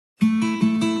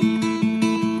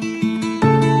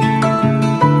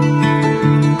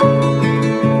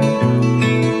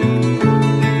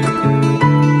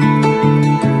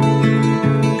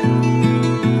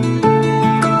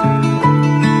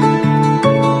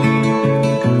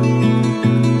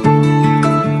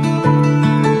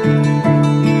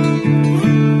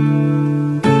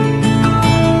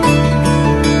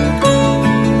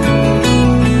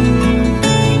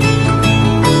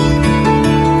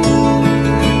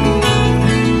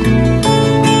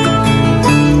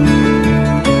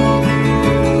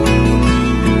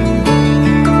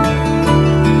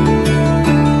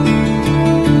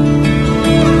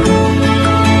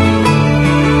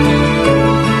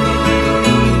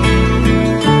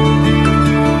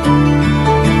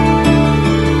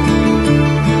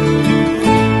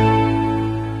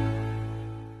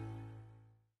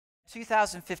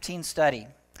2015 study,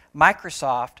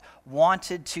 Microsoft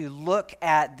wanted to look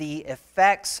at the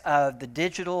effects of the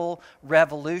digital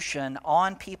revolution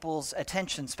on people's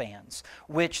attention spans,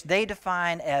 which they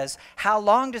define as how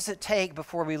long does it take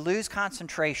before we lose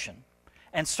concentration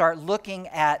and start looking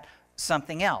at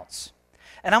something else.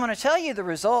 And I'm going to tell you the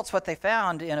results, what they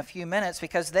found, in a few minutes,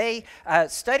 because they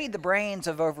studied the brains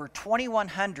of over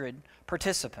 2,100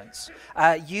 participants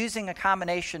using a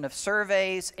combination of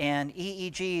surveys and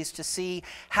EEGs to see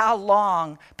how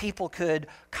long people could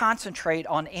concentrate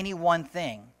on any one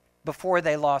thing before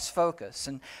they lost focus.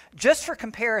 And just for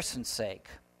comparison's sake,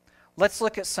 let's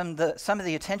look at some of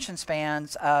the attention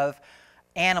spans of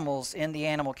animals in the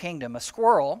animal kingdom. A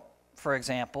squirrel, for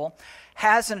example,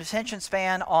 has an attention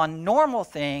span on normal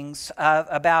things of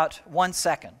about 1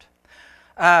 second.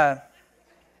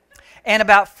 And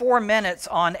about 4 minutes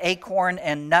on acorn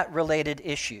and nut-related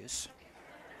issues.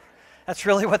 That's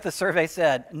really what the survey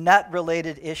said,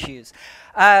 nut-related issues.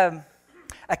 A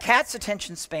cat's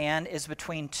attention span is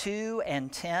between 2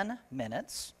 and 10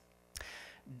 minutes.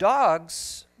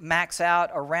 Dogs max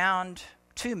out around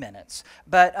 2 minutes.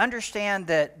 But understand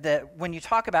that when you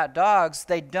talk about dogs,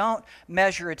 they don't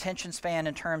measure attention span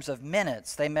in terms of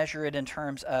minutes. They measure it in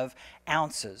terms of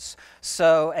ounces.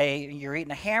 So you're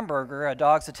eating a hamburger, a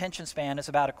dog's attention span is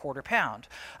about a quarter pound.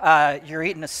 You're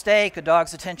eating a steak, a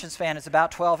dog's attention span is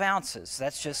about 12 ounces.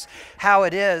 That's just how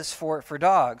it is for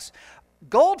dogs.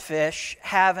 Goldfish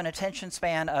have an attention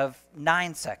span of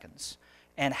 9 seconds.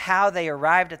 And how they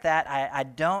arrived at that, I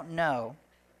don't know.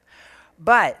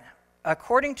 But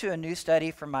according to a new study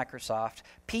from Microsoft,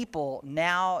 people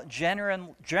now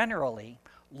generally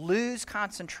lose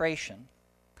concentration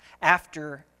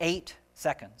after 8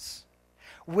 seconds,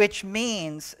 which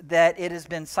means that it has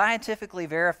been scientifically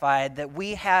verified that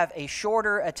we have a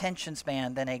shorter attention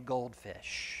span than a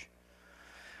goldfish,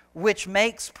 which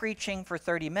makes preaching for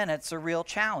 30 minutes a real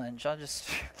challenge.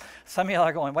 Some of y'all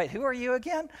are going, wait, who are you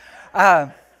again?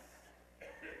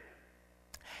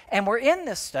 And we're in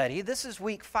this study. This is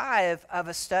week 5 of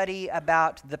a study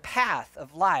about the path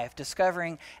of life,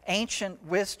 discovering ancient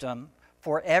wisdom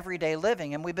for everyday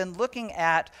living. And we've been looking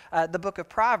at the book of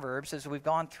Proverbs as we've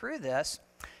gone through this.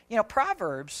 You know,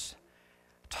 Proverbs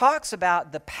talks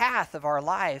about the path of our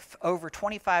life over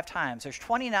 25 times. There's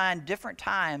 29 different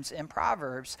times in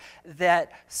Proverbs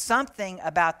that something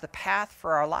about the path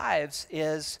for our lives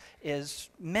is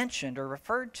mentioned or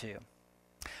referred to.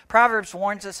 Proverbs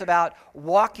warns us about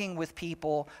walking with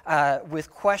people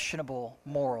with questionable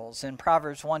morals. In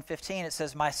Proverbs 1:15 it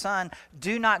says, "My son,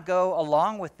 do not go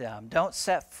along with them. Don't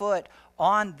set foot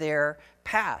on their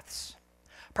paths."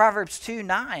 Proverbs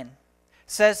 2:9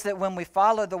 says that when we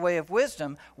follow the way of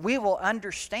wisdom, we will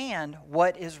understand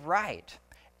what is right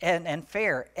and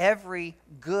fair, every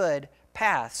good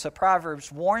path. So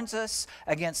Proverbs warns us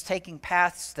against taking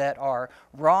paths that are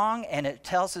wrong, and it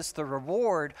tells us the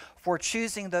reward for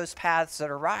choosing those paths that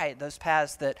are right, those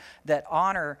paths that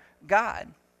honor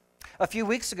God. A few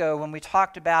weeks ago, when we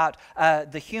talked about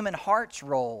the human heart's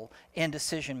role in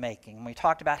decision making, we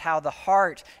talked about how the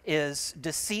heart is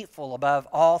deceitful above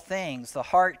all things. The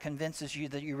heart convinces you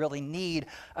that you really need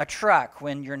a truck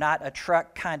when you're not a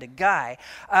truck kind of guy.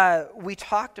 We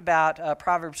talked about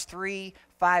Proverbs 3,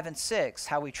 5, and 6,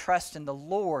 how we trust in the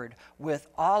Lord with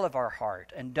all of our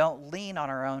heart and don't lean on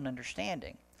our own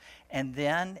understanding. And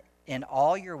then, in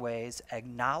all your ways,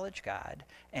 acknowledge God,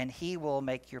 and He will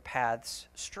make your paths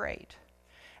straight.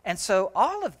 And so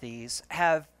all of these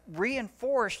have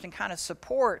reinforced and kind of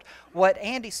support what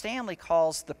Andy Stanley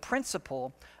calls the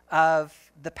principle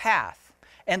of the path.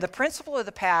 And the principle of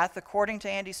the path, according to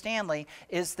Andy Stanley,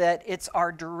 is that it's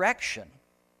our direction,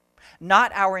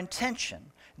 not our intention,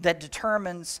 that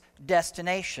determines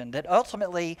destination. That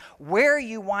ultimately, where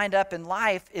you wind up in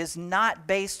life is not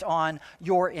based on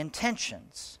your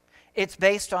intentions. It's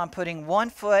based on putting one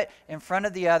foot in front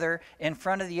of the other,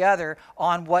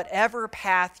 on whatever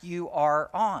path you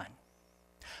are on.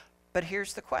 But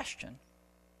here's the question.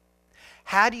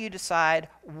 How do you decide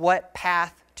what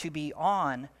path to be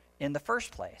on in the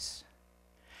first place?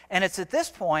 And it's at this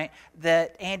point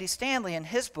that Andy Stanley, in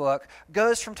his book,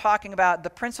 goes from talking about the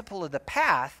principle of the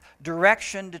path,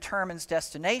 direction determines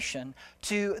destination,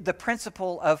 to the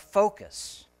principle of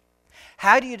focus.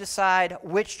 How do you decide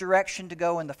which direction to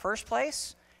go in the first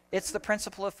place? It's the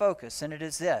principle of focus, and it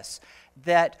is this,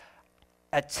 that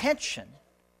attention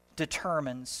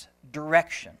determines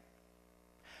direction.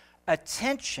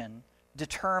 Attention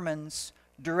determines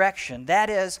direction. That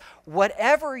is,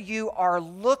 whatever you are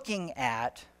looking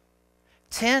at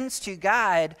tends to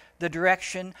guide the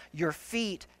direction your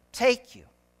feet take you.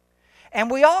 And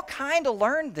we all kind of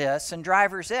learned this in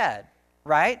driver's ed,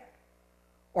 right?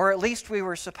 or at least we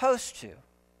were supposed to,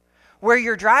 where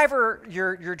your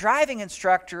driving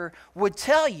instructor would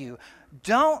tell you,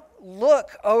 don't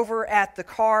look over at the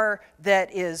car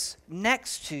that is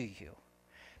next to you,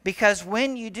 because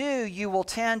when you do, you will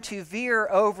tend to veer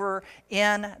over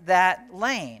in that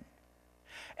lane.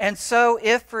 And so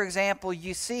if, for example,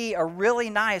 you see a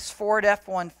really nice Ford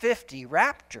F-150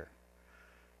 Raptor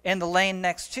in the lane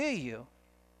next to you,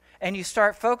 and you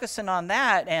start focusing on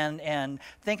that and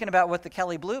thinking about what the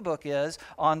Kelley Blue Book is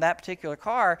on that particular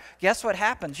car, guess what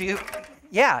happens?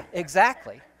 Yeah,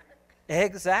 exactly.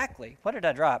 Exactly. What did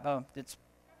I drop? Oh, it's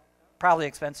probably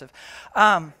expensive.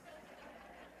 And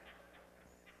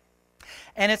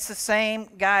it's the same,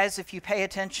 guys, if you pay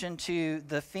attention to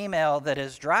the female that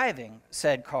is driving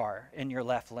said car in your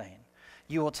left lane.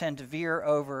 You will tend to veer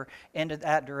over into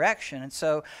that direction. And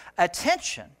so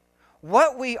attention,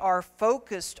 what we are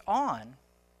focused on,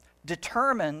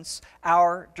 determines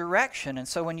our direction. And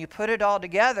so when you put it all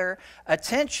together,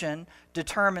 attention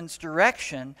determines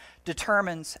direction,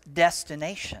 determines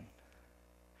destination.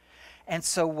 And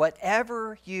so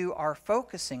whatever you are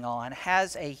focusing on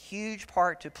has a huge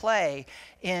part to play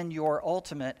in your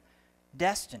ultimate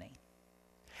destiny.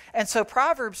 And so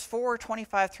Proverbs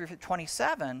 4:25 through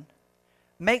 27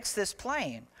 makes this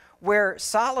plain, where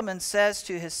Solomon says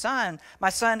to his son, "My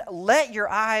son, let your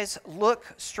eyes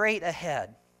look straight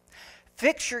ahead.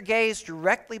 Fix your gaze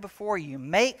directly before you.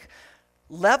 Make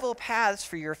level paths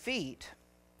for your feet,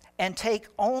 and take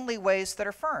only ways that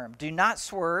are firm. Do not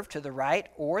swerve to the right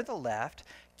or the left.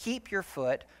 Keep your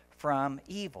foot from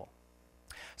evil."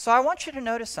 So I want you to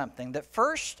notice something, that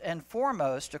first and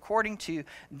foremost, according to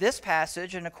this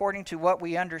passage and according to what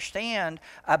we understand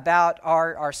about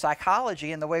our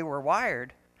psychology and the way we're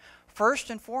wired, first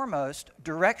and foremost,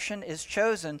 direction is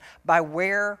chosen by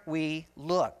where we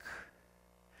look,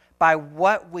 by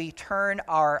what we turn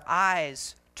our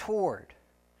eyes toward.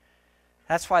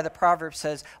 That's why the proverb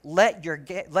says, let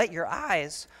your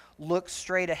eyes look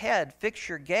straight ahead. Fix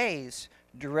your gaze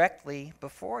directly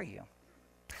before you.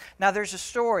 Now, there's a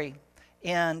story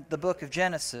in the book of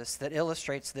Genesis that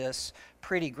illustrates this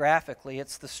pretty graphically.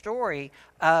 It's the story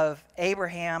of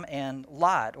Abraham and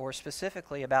Lot, or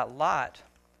specifically about Lot.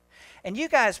 And you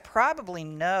guys probably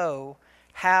know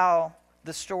how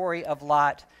the story of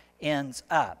Lot ends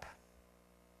up,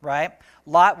 right?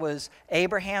 Lot was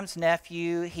Abraham's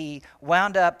nephew. He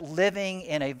wound up living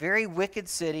in a very wicked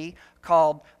city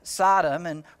called Sodom.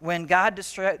 And when God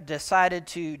decided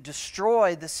to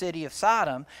destroy the city of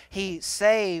Sodom, he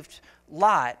saved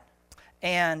Lot.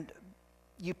 And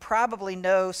you probably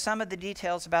know some of the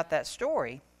details about that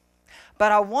story.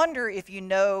 But I wonder if you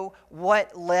know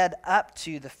what led up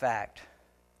to the fact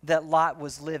that Lot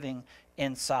was living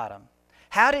in Sodom.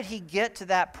 How did he get to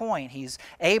that point? He's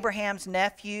Abraham's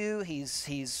nephew.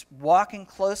 He's walking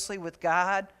closely with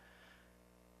God.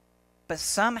 But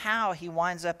somehow he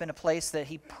winds up in a place that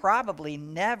he probably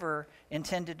never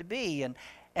intended to be.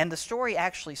 And the story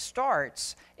actually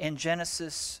starts in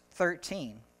Genesis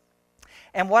 13.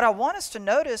 And what I want us to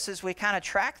notice as we kind of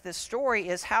track this story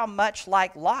is how much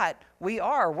like Lot we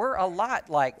are. We're a lot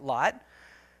like Lot.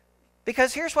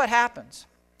 Because here's what happens.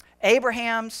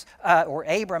 Abram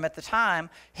at the time,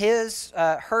 his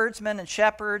herdsmen and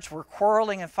shepherds were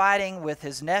quarreling and fighting with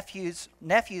his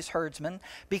nephew's herdsmen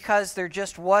because there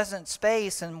just wasn't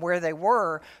space in where they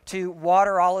were to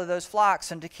water all of those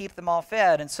flocks and to keep them all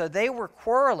fed. And so they were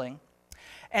quarreling.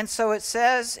 And so it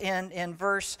says in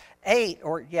verse 8,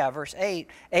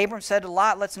 Abram said to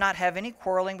Lot, "Let's not have any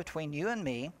quarreling between you and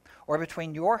me, or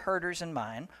between your herders and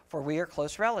mine, for we are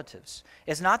close relatives.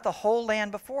 Is not the whole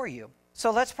land before you? So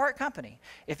let's part company.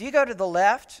 If you go to the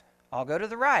left, I'll go to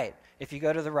the right. If you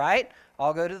go to the right,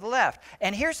 I'll go to the left."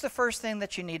 And here's the first thing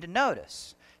that you need to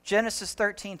notice. Genesis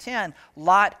 13:10,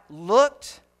 Lot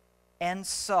looked and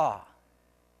saw.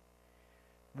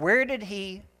 Where did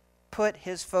he put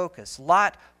his focus?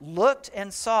 Lot looked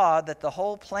and saw that the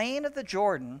whole plain of the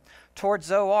Jordan toward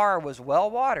Zoar was well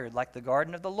watered, like the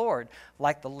garden of the Lord,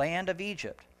 like the land of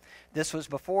Egypt. This was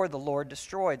before the Lord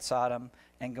destroyed Sodom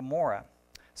and Gomorrah.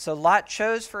 So Lot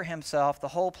chose for himself the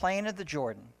whole plain of the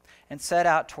Jordan and set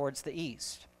out towards the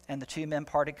east, and the two men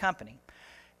parted company.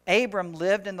 Abram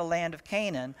lived in the land of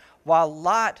Canaan, while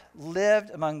Lot lived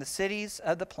among the cities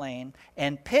of the plain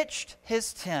and pitched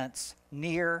his tents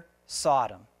near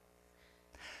Sodom.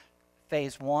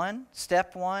 Phase 1,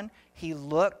 step 1, he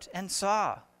looked and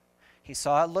saw. He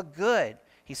saw it looked good.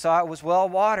 He saw it was well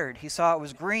watered. He saw it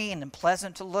was green and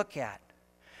pleasant to look at.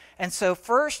 And so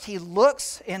first he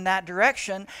looks in that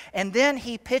direction, and then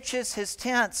he pitches his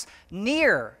tents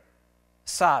near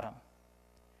Sodom.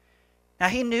 Now,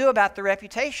 he knew about the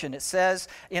reputation. It says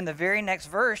in the very next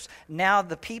verse, now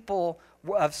the people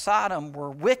of Sodom were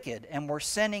wicked and were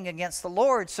sinning against the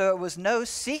Lord, so it was no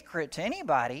secret to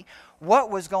anybody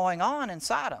what was going on in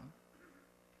Sodom.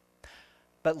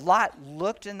 But Lot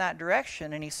looked in that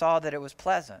direction and he saw that it was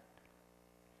pleasant.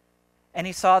 And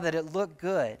he saw that it looked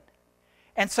good.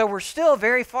 And so we're still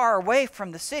very far away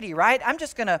from the city, right? I'm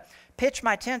just going to pitch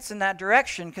my tents in that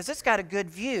direction because it's got a good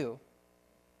view.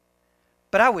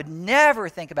 But I would never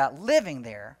think about living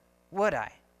there, would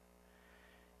I?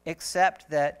 Except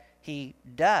that he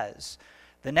does.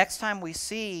 The next time we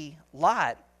see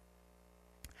Lot,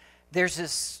 there's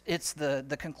this, it's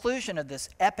the conclusion of this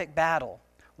epic battle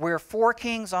where 4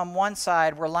 kings on one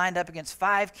side were lined up against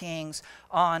 5 kings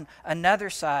on another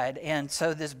side. And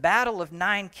so this battle of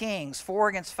 9 kings, 4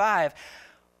 against 5,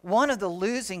 one of the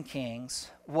losing kings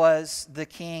was the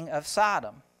king of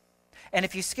Sodom. And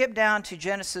if you skip down to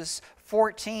Genesis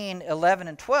 14, 11,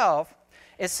 and 12,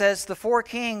 it says, the 4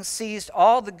 kings seized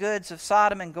all the goods of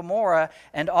Sodom and Gomorrah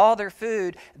and all their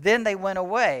food. Then they went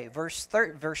away. Verse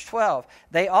 12,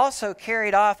 they also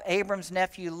carried off Abram's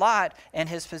nephew Lot and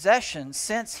his possessions,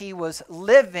 since he was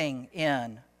living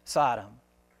in Sodom.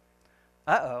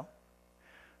 Uh-oh.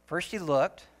 First he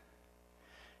looked.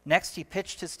 Next he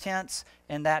pitched his tents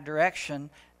in that direction.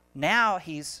 Now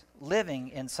he's living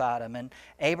in Sodom, and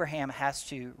Abraham has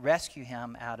to rescue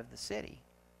him out of the city.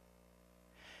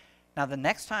 Now, the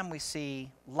next time we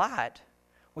see Lot,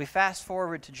 we fast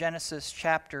forward to Genesis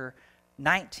chapter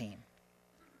 19.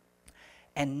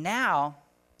 And now,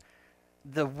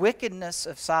 the wickedness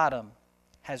of Sodom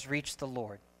has reached the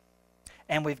Lord.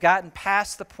 And we've gotten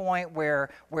past the point where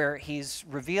he's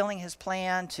revealing his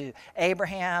plan to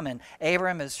Abraham, and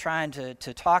Abraham is trying to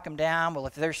talk him down. Well,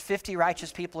 if there's 50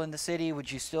 righteous people in the city,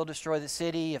 would you still destroy the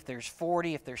city? If there's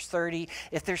 40, if there's 30,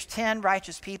 if there's 10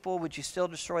 righteous people, would you still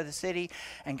destroy the city?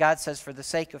 And God says, for the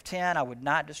sake of 10, I would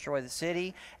not destroy the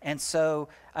city. And so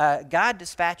God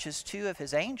dispatches 2 of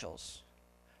his angels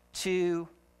to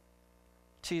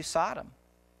Sodom.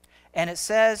 And it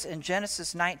says in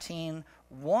Genesis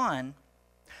 19:1,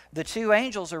 the 2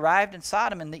 angels arrived in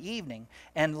Sodom in the evening,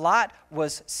 and Lot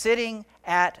was sitting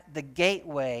at the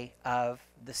gateway of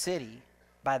the city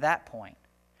by that point.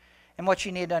 And what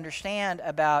you need to understand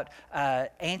about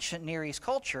ancient Near East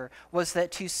culture was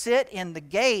that to sit in the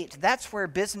gate, that's where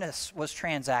business was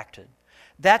transacted.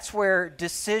 That's where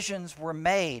decisions were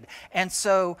made. And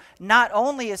so not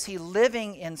only is he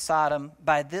living in Sodom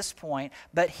by this point,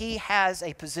 but he has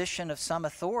a position of some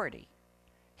authority.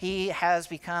 He has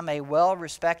become a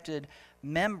well-respected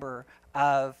member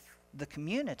of the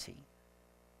community.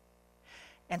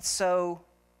 And so,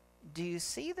 do you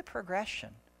see the progression?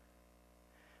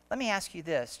 Let me ask you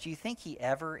this. Do you think he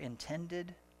ever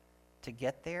intended to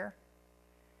get there?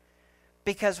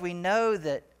 Because we know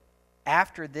that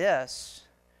after this,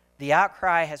 the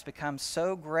outcry has become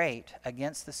so great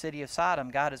against the city of Sodom,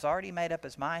 God has already made up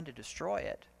his mind to destroy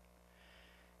it.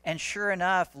 And sure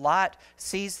enough, Lot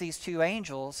sees these 2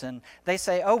 angels, and they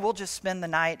say, oh, we'll just spend the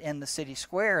night in the city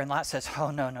square. And Lot says,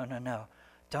 oh, no.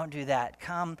 Don't do that.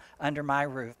 Come under my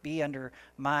roof. Be under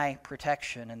my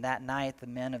protection. And that night, the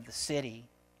men of the city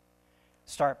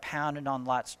start pounding on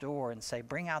Lot's door and say,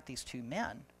 bring out these 2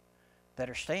 men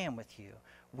that are staying with you.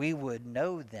 We would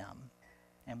know them.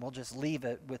 And we'll just leave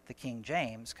it with the King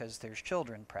James because there's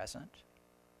children present.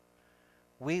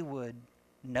 We would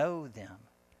know them.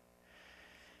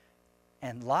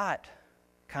 And Lot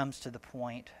comes to the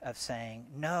point of saying,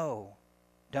 no,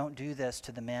 don't do this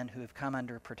to the men who have come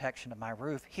under protection of my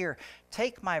roof. Here,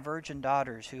 take my virgin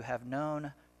daughters who have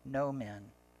known no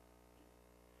men.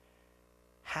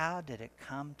 How did it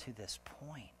come to this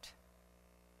point?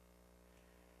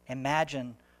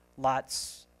 Imagine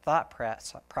Lot's thought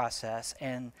process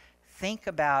and think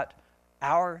about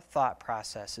our thought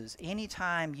processes.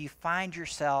 Anytime you find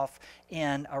yourself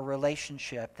in a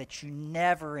relationship that you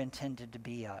never intended to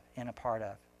be in a part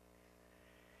of.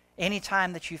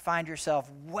 Anytime that you find yourself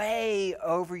way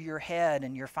over your head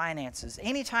in your finances.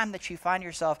 Anytime that you find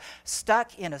yourself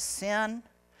stuck in a sin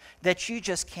that you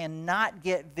just cannot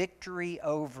get victory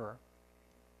over.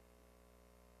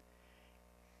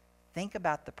 Think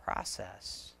about the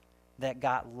process that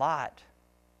got Lot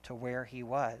to where he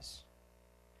was.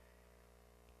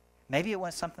 Maybe it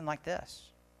went something like this.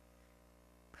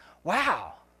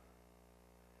 Wow.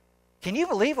 Can you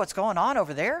believe what's going on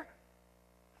over there?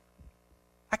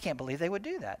 I can't believe they would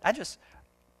do that.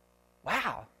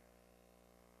 Wow.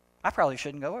 I probably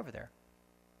shouldn't go over there.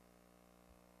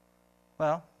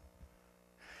 Well,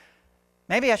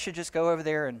 maybe I should just go over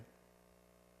there and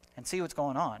see what's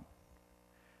going on.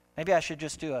 Maybe I should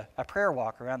just do a prayer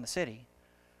walk around the city.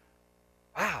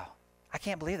 wow, I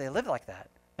can't believe they lived like that.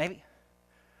 Maybe,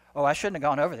 oh, I shouldn't have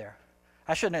gone over there.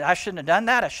 I shouldn't have done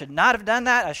that. I should not have done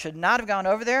that. I should not have gone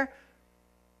over there.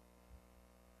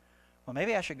 Well,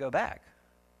 maybe I should go back.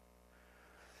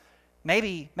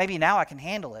 Maybe now I can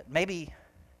handle it. Maybe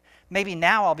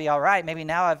now I'll be all right. Maybe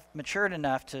now I've matured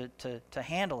enough to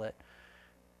handle it.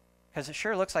 Because it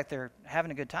sure looks like they're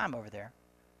having a good time over there.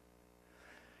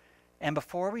 And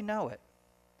before we know it,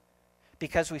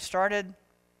 because we started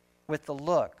with the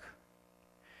look,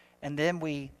 and then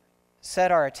we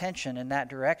set our attention in that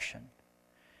direction,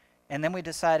 and then we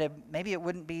decided maybe it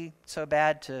wouldn't be so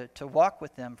bad to walk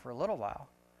with them for a little while.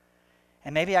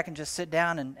 And maybe I can just sit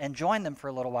down and join them for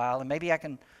a little while, and maybe I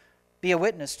can be a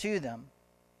witness to them.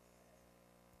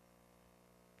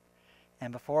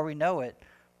 And before we know it,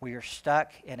 we are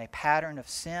stuck in a pattern of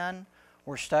sin.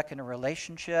 We're stuck in a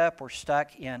relationship. We're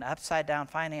stuck in upside-down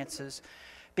finances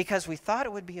because we thought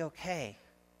it would be okay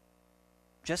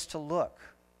just to look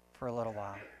for a little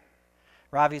while.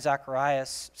 Ravi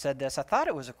Zacharias said this. I thought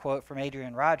it was a quote from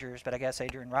Adrian Rogers, but I guess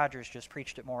Adrian Rogers just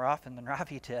preached it more often than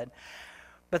Ravi did.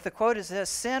 But the quote is this: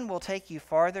 sin will take you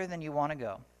farther than you want to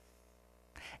go,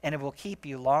 and it will keep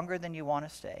you longer than you want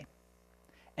to stay,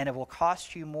 and it will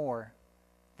cost you more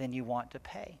than you want to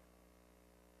pay.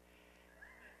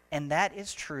 And that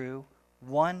is true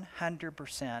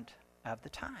 100% of the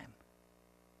time.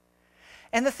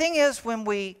 And the thing is, when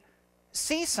we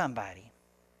see somebody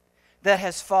that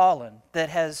has fallen, that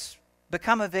has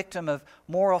become a victim of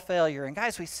moral failure, and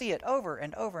guys, we see it over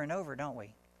and over and over, don't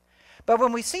we? But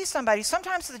when we see somebody,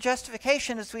 sometimes the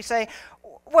justification is we say,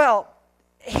 well,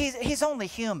 he's only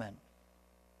human.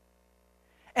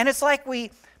 And it's like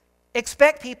we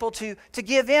expect people to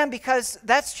give in because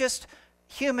that's just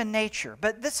human nature.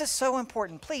 But this is so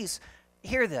important. Please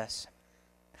hear this.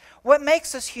 What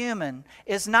makes us human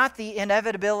is not the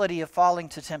inevitability of falling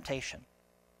to temptation.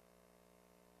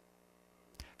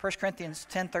 1 Corinthians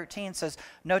 10:13 says,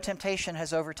 no temptation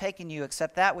has overtaken you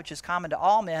except that which is common to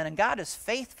all men, and God is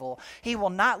faithful. He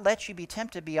will not let you be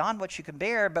tempted beyond what you can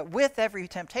bear, but with every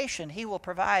temptation He will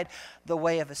provide the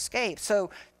way of escape.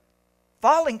 So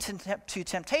falling to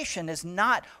temptation is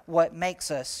not what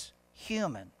makes us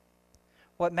human.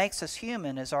 What makes us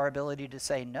human is our ability to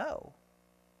say no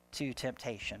to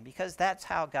temptation, because that's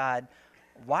how God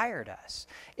wired us.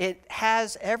 It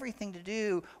has everything to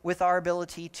do with our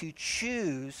ability to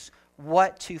choose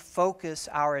what to focus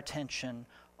our attention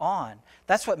on.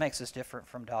 That's what makes us different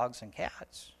from dogs and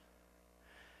cats.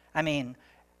 I mean,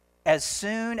 as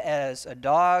soon as a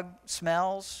dog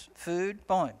smells food,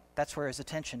 boom, that's where his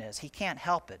attention is. He can't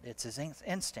help it. It's his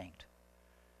instinct.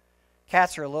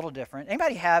 Cats are a little different.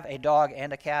 Anybody have a dog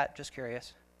and a cat? Just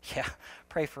curious. Yeah,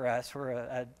 pray for us. We're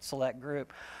a select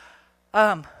group.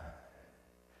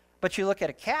 But you look at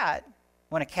a cat,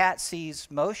 when a cat sees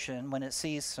motion, when it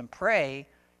sees some prey,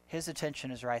 his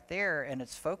attention is right there and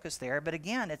it's focused there. But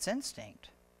again, it's instinct.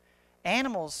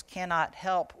 Animals cannot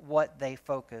help what they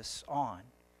focus on,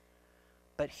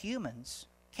 but humans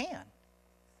can.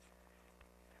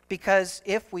 Because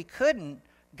if we couldn't,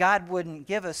 God wouldn't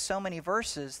give us so many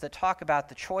verses that talk about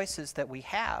the choices that we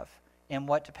have and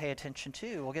what to pay attention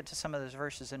to. We'll get to some of those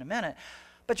verses in a minute.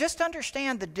 But just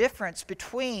understand the difference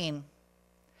between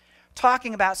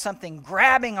talking about something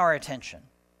grabbing our attention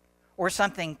or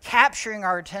something capturing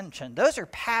our attention. Those are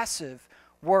passive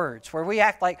words where we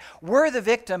act like we're the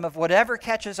victim of whatever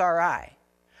catches our eye.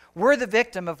 We're the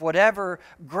victim of whatever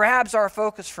grabs our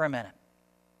focus for a minute.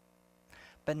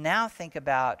 But now think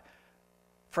about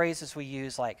phrases we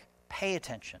use like pay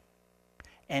attention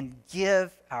and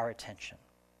give our attention.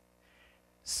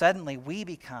 Suddenly we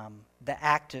become the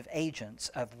active agents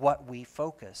of what we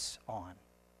focus on.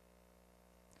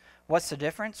 What's the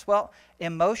difference? Well,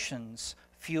 emotions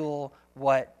fuel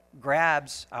what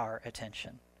grabs our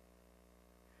attention.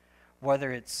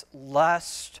 Whether it's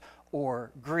lust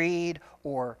or greed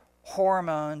or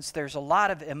hormones, there's a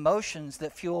lot of emotions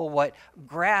that fuel what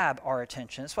grab our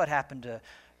attention. That's what happened to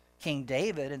King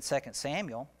David in 2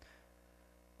 Samuel.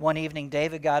 One evening,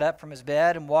 David got up from his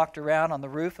bed and walked around on the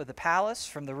roof of the palace.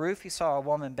 From the roof, he saw a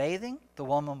woman bathing. The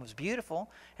woman was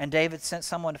beautiful, and David sent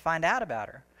someone to find out about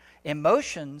her.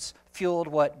 Emotions fueled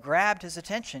what grabbed his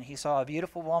attention. He saw a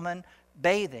beautiful woman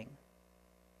bathing,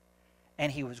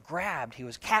 and he was grabbed, he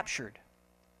was captured.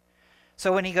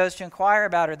 So when he goes to inquire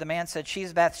about her, the man said,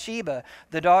 she's Bathsheba,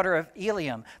 the daughter of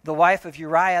Eliam, the wife of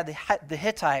Uriah the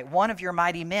Hittite, one of your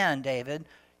mighty men, David.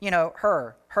 You know,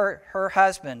 her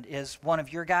husband is one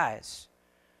of your guys.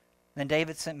 Then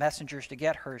David sent messengers to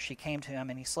get her. She came to him,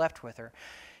 and he slept with her.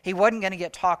 He wasn't going to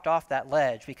get talked off that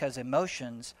ledge because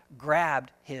emotions grabbed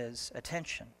his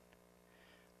attention.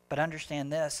 But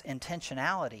understand this,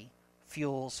 intentionality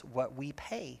fuels what we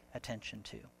pay attention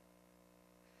to.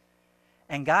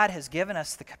 And God has given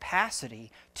us the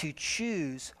capacity to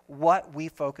choose what we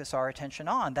focus our attention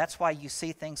on. That's why you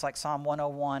see things like Psalm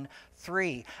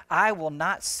 101:3. I will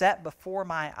not set before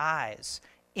my eyes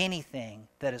anything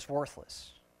that is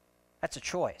worthless. That's a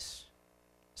choice.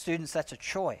 Students, that's a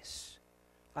choice.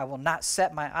 I will not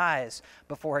set my eyes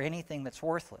before anything that's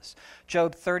worthless.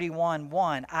 Job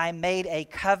 31:1. I made a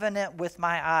covenant with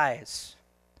my eyes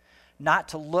not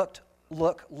to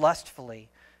look lustfully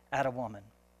at a woman.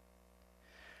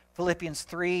 Philippians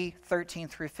 3:13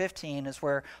 through 15 is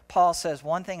where Paul says,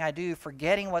 one thing I do,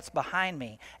 forgetting what's behind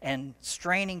me and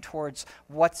straining towards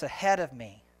what's ahead of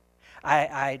me,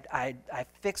 I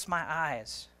fix my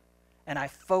eyes and I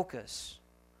focus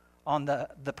on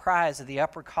the prize of the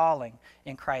upward calling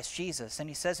in Christ Jesus. And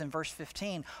he says in verse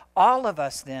 15, all of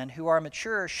us then who are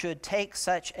mature should take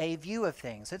such a view of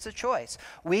things. It's a choice.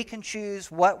 We can choose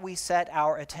what we set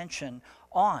our attention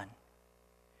on.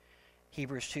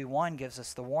 Hebrews 2:1 gives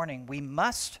us the warning, we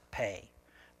must pay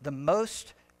the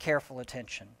most careful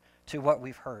attention to what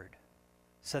we've heard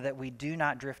so that we do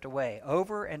not drift away.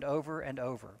 Over and over and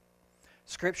over,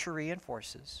 Scripture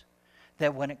reinforces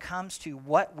that when it comes to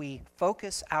what we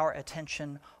focus our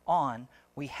attention on,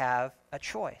 we have a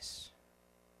choice.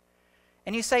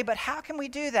 And you say, but how can we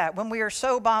do that when we are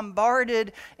so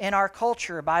bombarded in our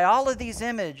culture by all of these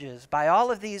images, by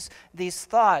all of these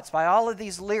thoughts, by all of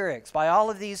these lyrics, by all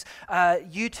of these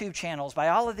YouTube channels, by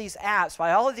all of these apps,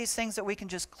 by all of these things that we can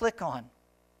just click on?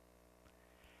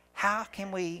 How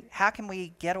can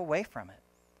we get away from it?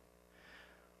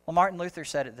 Well, Martin Luther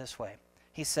said it this way.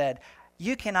 He said,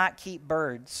 you cannot keep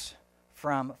birds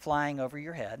from flying over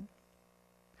your head,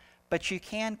 but you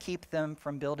can keep them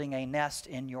from building a nest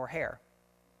in your hair.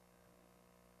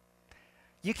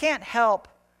 You can't help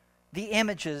the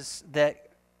images that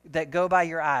go by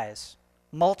your eyes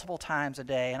multiple times a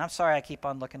day. And I'm sorry I keep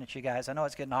on looking at you guys. I know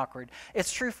it's getting awkward.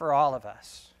 It's true for all of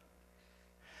us.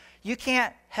 You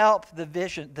can't help the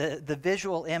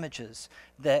visual images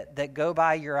that go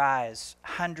by your eyes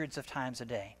hundreds of times a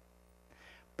day.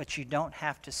 But you don't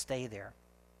have to stay there.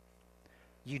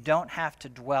 You don't have to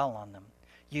dwell on them.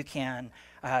 You can,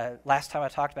 last time I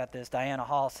talked about this, Diana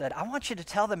Hall said, I want you to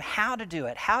tell them how to do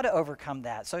it, how to overcome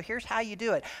that. So here's how you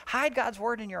do it. Hide God's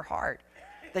word in your heart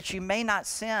that you may not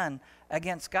sin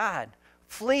against God.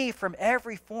 Flee from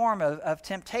every form of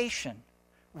temptation.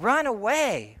 Run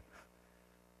away.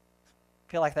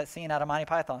 Feel like that scene out of Monty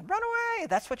Python. Run away.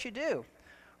 That's what you do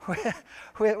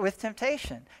with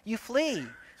temptation. You flee.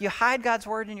 You hide God's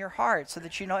word in your heart so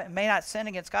that you may not sin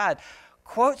against God.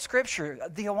 Quote Scripture.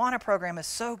 The Awana program is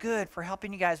so good for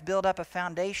helping you guys build up a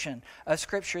foundation of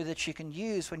Scripture that you can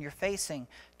use when you're facing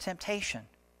temptation.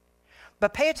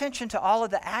 But pay attention to all of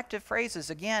the active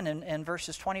phrases, again, in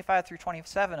verses 25 through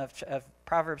 27 of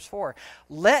Proverbs 4.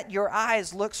 Let your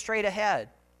eyes look straight ahead.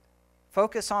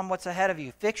 Focus on what's ahead of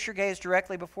you. Fix your gaze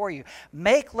directly before you.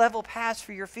 Make level paths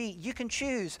for your feet. You can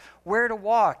choose where to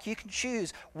walk. You can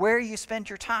choose where you spend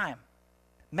your time.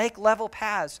 Make level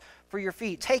paths for your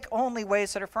feet. Take only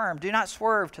ways that are firm. Do not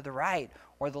swerve to the right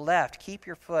or the left. Keep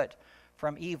your foot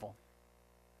from evil.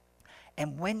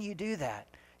 And when you do that,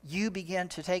 you begin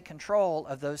to take control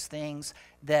of those things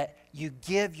that you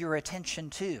give your attention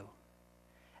to.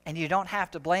 And you don't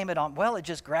have to blame it on, well, it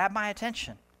just grabbed my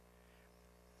attention.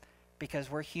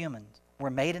 Because we're humans. We're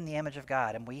made in the image of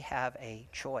God, and we have a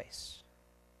choice.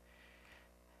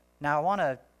 Now, I want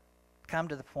to come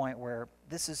to the point where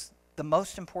this is the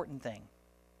most important thing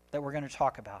that we're going to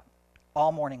talk about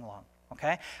all morning long,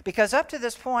 okay? Because up to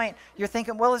this point, you're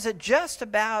thinking, well, is it just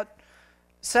about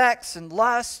sex and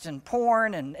lust and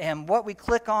porn and what we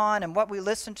click on and what we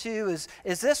listen to?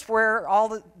 Is this where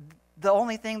all the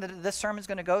only thing that this sermon is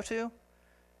going to go to?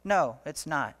 No, it's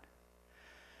not.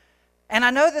 And I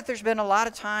know that there's been a lot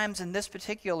of times in this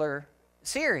particular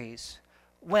series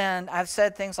when I've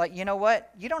said things like, you know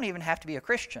what, you don't even have to be a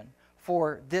Christian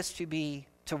for this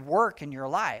to work in your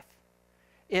life.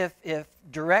 If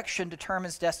direction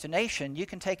determines destination, you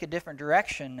can take a different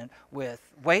direction with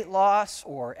weight loss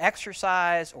or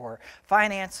exercise or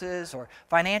finances or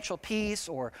financial peace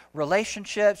or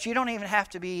relationships. You don't even have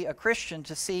to be a Christian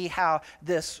to see how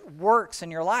this works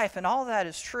in your life, and all that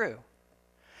is true.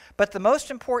 But the most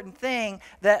important thing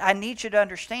that I need you to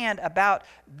understand about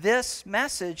this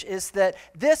message is that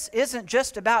this isn't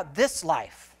just about this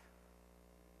life.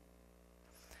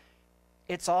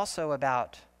 It's also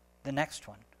about the next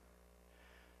one.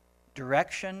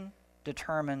 Direction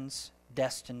determines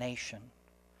destination.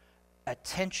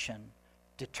 Attention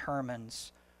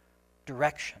determines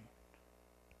direction.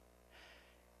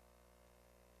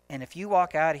 And if you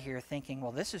walk out of here thinking,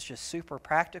 well, this is just super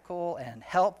practical and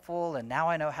helpful, and now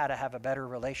I know how to have a better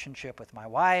relationship with my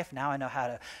wife, now I know how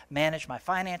to manage my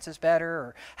finances better,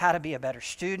 or how to be a better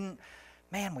student,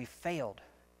 man, we've failed.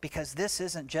 Because this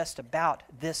isn't just about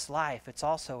this life, it's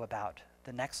also about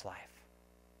the next life.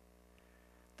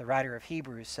 The writer of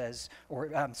Hebrews says,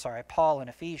 Paul in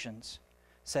Ephesians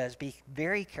says, be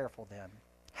very careful then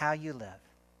how you live,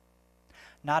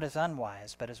 not as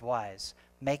unwise, but as wise,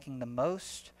 making the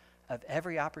most of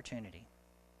every opportunity,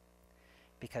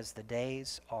 because the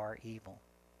days are evil.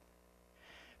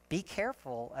 Be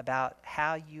careful about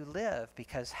how you live,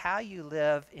 because how you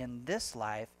live in this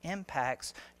life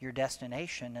impacts your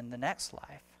destination in the next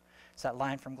life. It's that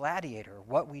line from Gladiator,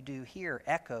 what we do here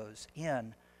echoes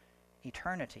in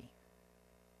eternity.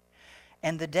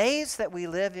 And the days that we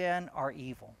live in are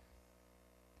evil.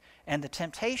 And the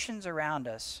temptations around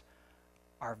us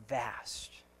are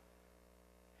vast.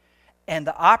 And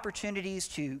the opportunities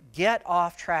to get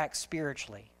off track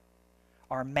spiritually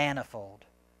are manifold.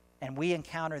 And we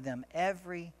encounter them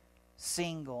every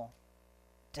single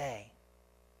day.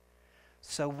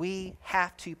 So we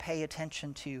have to pay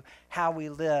attention to how we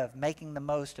live, making the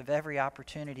most of every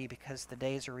opportunity because the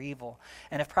days are evil.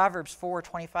 And if Proverbs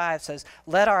 4:25 says,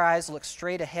 let our eyes look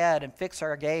straight ahead and fix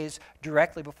our gaze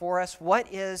directly before us,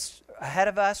 what is ahead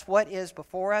of us? What is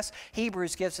before us?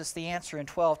 Hebrews gives us the answer in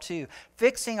 12:2,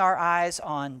 fixing our eyes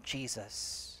on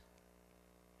Jesus,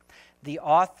 the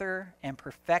author and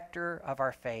perfecter of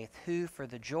our faith, who for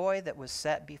the joy that was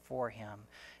set before him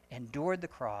endured the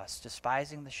cross,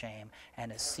 despising the shame,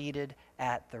 and is seated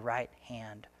at the right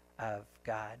hand of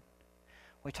God.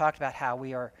 We talked about how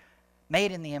we are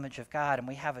made in the image of God, and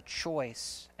we have a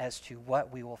choice as to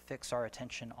what we will fix our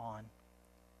attention on.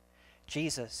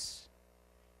 Jesus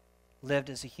lived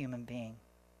as a human being.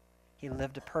 He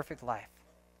lived a perfect life,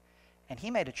 and he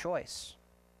made a choice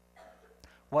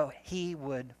what he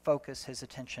would focus his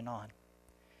attention on.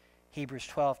 Hebrews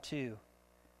 12:2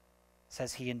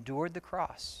 says he endured the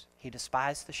cross. He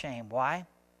despised the shame. Why?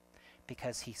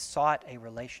 Because he sought a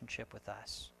relationship with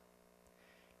us.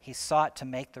 He sought to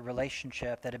make the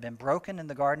relationship that had been broken in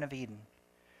the Garden of Eden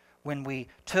when we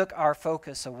took our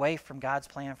focus away from God's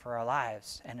plan for our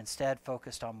lives and instead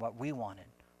focused on what we wanted,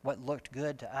 what looked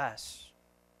good to us.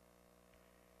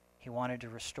 He wanted to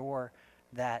restore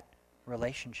that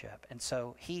relationship. And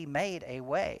so he made a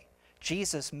way.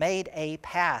 Jesus made a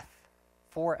path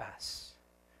for us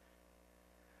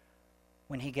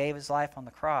when he gave his life on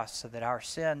the cross so that our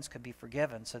sins could be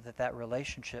forgiven, so that that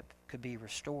relationship could be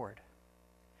restored.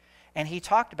 And he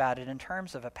talked about it in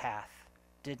terms of a path,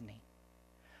 didn't he?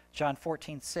 John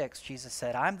 14:6, Jesus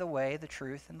said, I'm the way, the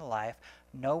truth, and the life.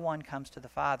 No one comes to the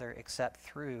Father except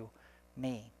through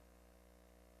me.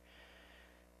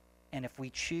 And if we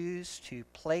choose to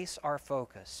place our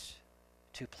focus,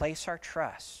 to place our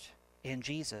trust in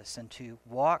Jesus, and to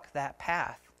walk that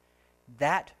path,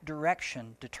 that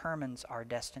direction determines our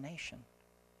destination.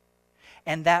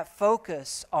 And that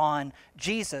focus on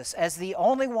Jesus as the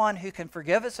only one who can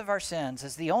forgive us of our sins,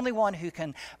 as the only one who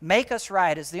can make us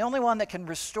right, as the only one that can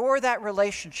restore that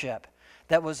relationship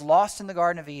that was lost in the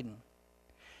Garden of Eden.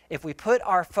 If we put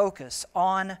our focus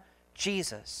on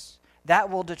Jesus, that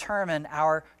will determine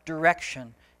our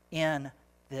direction in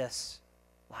this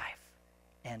life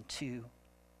and to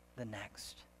the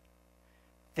next.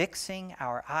 Fixing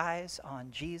our eyes on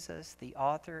Jesus, the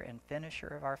author and finisher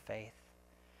of our faith.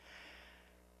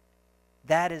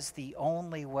 That is the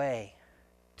only way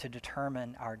to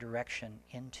determine our direction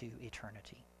into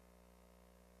eternity.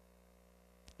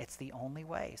 It's the only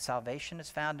way. Salvation is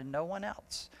found in no one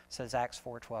else, says Acts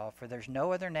 4:12, for there's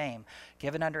no other name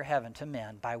given under heaven to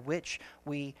men by which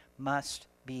we must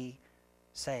be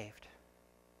saved.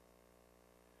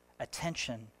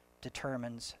 Attention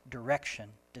determines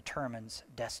direction, determines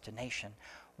destination.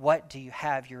 What do you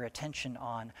have your attention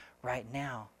on right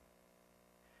now?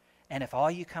 And if all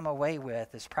you come away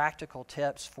with is practical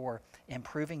tips for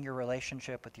improving your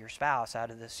relationship with your spouse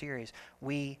out of this series,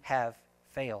 we have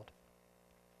failed.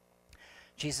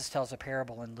 Jesus tells a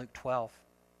parable in Luke 12.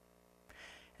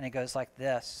 And it goes like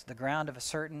this. The ground of a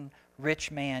certain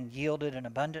rich man yielded an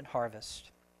abundant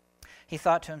harvest. He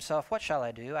thought to himself, what shall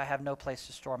I do? I have no place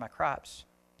to store my crops.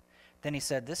 Then he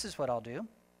said, this is what I'll do.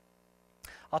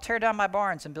 I'll tear down my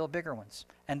barns and build bigger ones,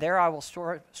 and there I will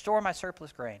store my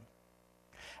surplus grain.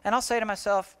 And I'll say to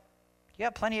myself, you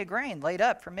have plenty of grain laid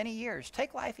up for many years.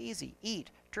 Take life easy.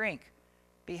 Eat, drink,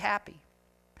 be happy.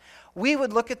 We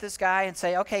would look at this guy and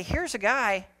say, okay, here's a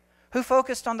guy who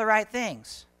focused on the right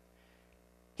things.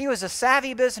 He was a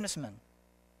savvy businessman.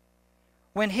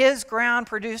 When his ground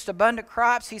produced abundant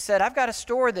crops, he said, I've got to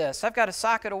store this. I've got to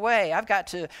sock it away. I've got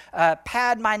to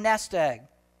pad my nest egg.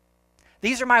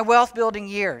 These are my wealth-building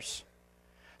years.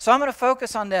 So I'm going to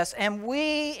focus on this. And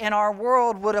we in our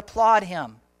world would applaud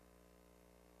him.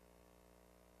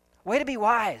 Way to be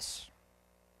wise.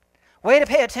 Way to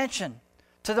pay attention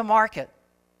to the market.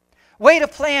 Way to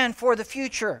plan for the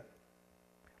future.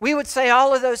 We would say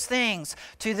all of those things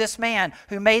to this man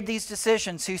who made these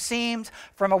decisions, who seemed,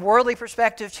 from a worldly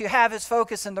perspective, to have his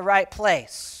focus in the right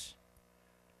place.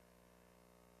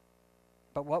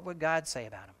 But what would God say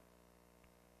about him?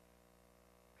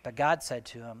 But God said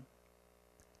to him,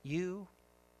 "You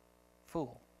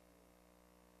fool.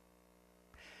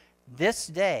 This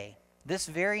day, this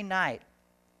very night,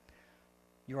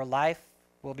 your life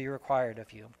will be required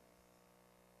of you.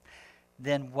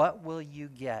 Then what will you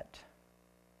get?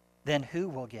 Then who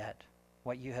will get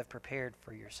what you have prepared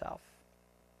for yourself?"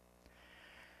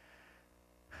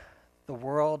 The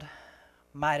world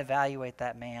might evaluate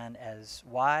that man as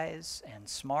wise and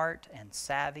smart and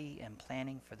savvy and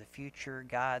planning for the future.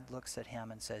 God looks at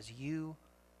him and says, "You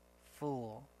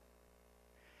fool,"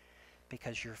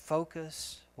 because your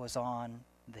focus was on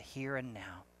the here and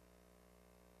now.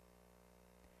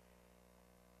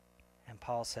 And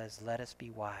Paul says, let us be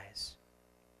wise,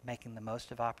 making the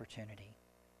most of opportunity,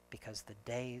 because the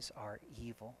days are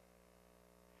evil.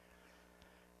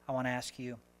 I want to ask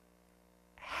you,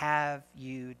 have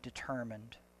you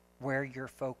determined where your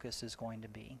focus is going to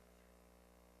be?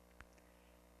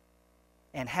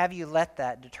 And have you let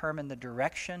that determine the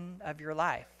direction of your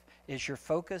life? Is your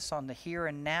focus on the here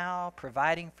and now,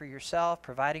 providing for yourself,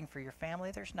 providing for your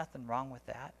family? There's nothing wrong with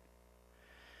that.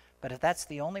 But if that's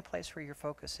the only place where your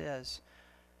focus is,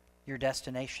 your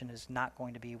destination is not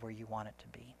going to be where you want it to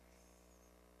be.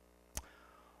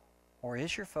 Or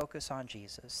is your focus on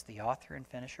Jesus, the author and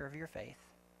finisher of your faith,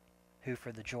 who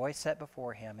for the joy set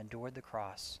before him endured the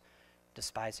cross,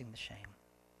 despising the shame?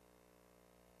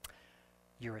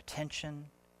 Your attention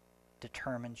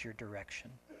determines your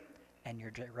direction, and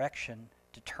your direction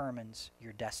determines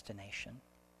your destination.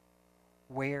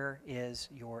 Where is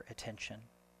your attention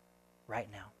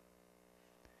right now?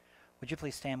 Would you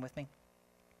please stand with me?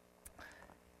 I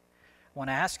want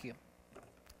to ask you,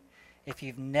 if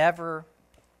you've never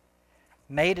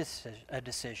made a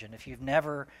decision, if you've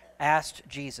never asked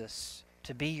Jesus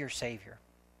to be your Savior,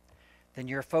 then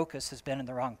your focus has been in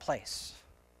the wrong place.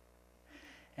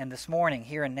 And this morning,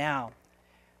 here and now,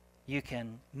 you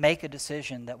can make a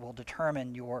decision that will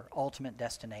determine your ultimate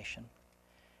destination.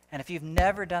 And if you've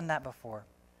never done that before,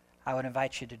 I would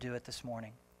invite you to do it this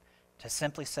morning. To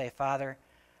simply say, Father,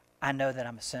 I know that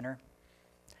I'm a sinner.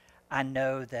 I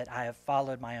know that I have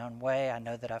followed my own way. I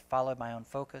know that I've followed my own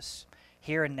focus.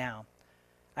 Here and now,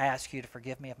 I ask you to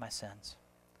forgive me of my sins.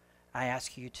 I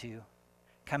ask you to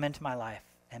come into my life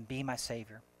and be my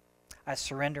Savior. I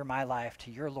surrender my life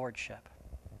to your Lordship.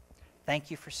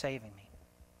 Thank you for saving me.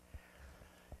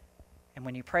 And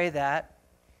when you pray that,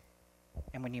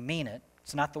 and when you mean it,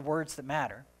 it's not the words that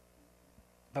matter,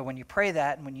 but when you pray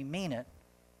that and when you mean it,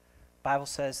 the Bible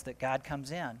says that God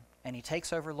comes in and he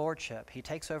takes over lordship. He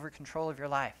takes over control of your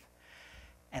life.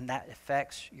 And that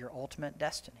affects your ultimate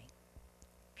destiny.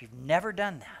 If you've never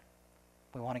done that,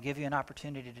 we want to give you an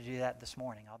opportunity to do that this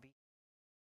morning.